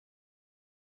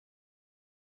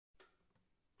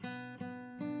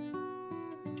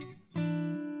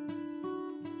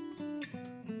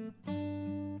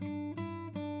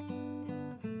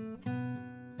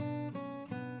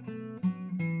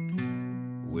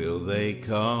Will they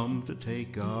come to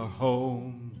take our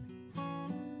home?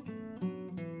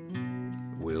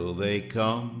 Will they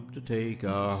come to take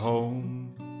our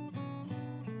home?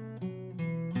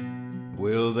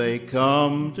 Will they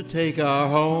come to take our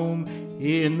home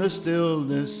in the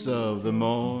stillness of the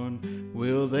morn?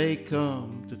 Will they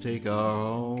come to take our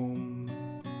home?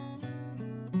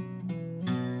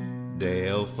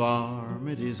 Dale Farm,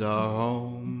 it is our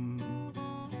home.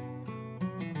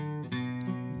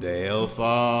 Dale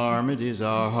Farm, it is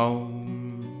our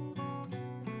home.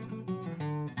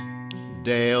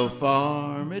 Dale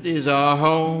Farm, it is our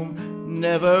home.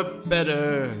 Never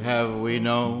better have we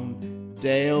known.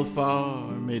 Dale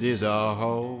Farm, it is our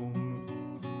home.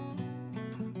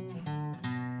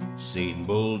 Seen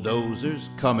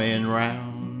bulldozers coming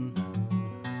round.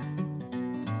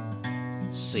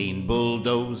 Seen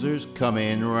bulldozers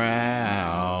coming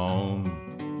round.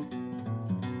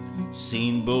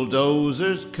 Seen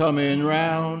bulldozers coming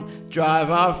round, drive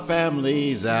our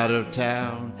families out of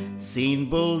town. Seen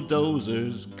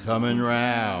bulldozers coming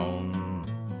round.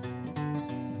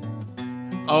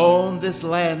 Owned this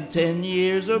land 10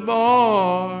 years or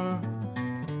more.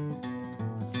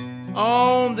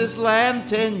 Owned this land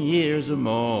 10 years or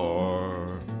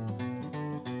more.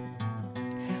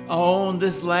 Owned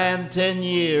this land 10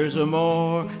 years or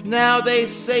more. Now they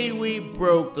say we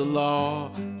broke the law.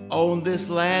 Owned this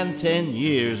land 10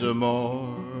 years or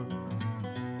more.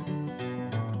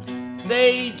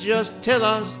 They just tell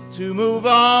us to move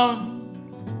on.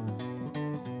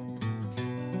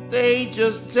 They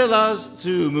just tell us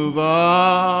to move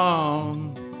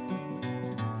on.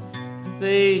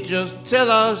 They just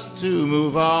tell us to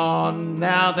move on.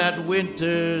 Now that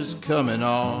winter's coming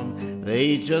on,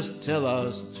 they just tell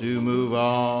us to move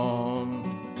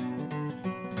on.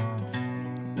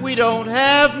 We don't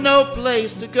have no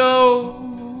place to go.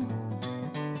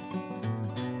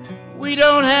 We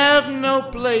don't have no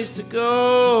place to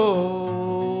go.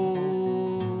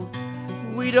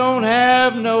 We don't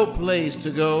have no place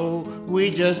to go. We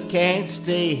just can't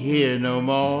stay here no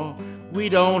more. We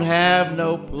don't have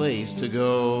no place to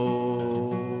go.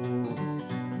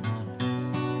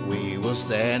 We will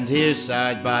stand here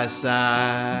side by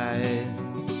side.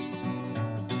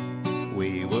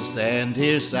 We will stand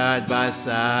here side by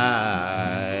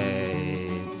side.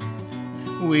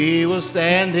 We will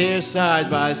stand here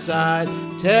side by side.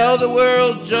 Tell the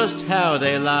world just how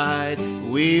they lied.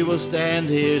 We will stand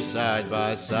here side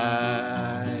by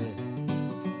side.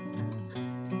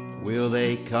 Will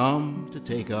they come to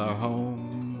take our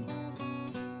home?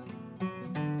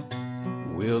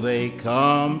 Will they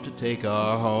come to take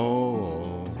our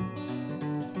home?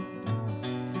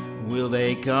 Will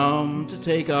they come to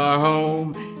take our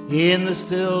home in the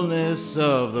stillness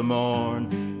of the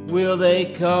morn? Will they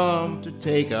come to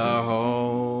take our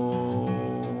home?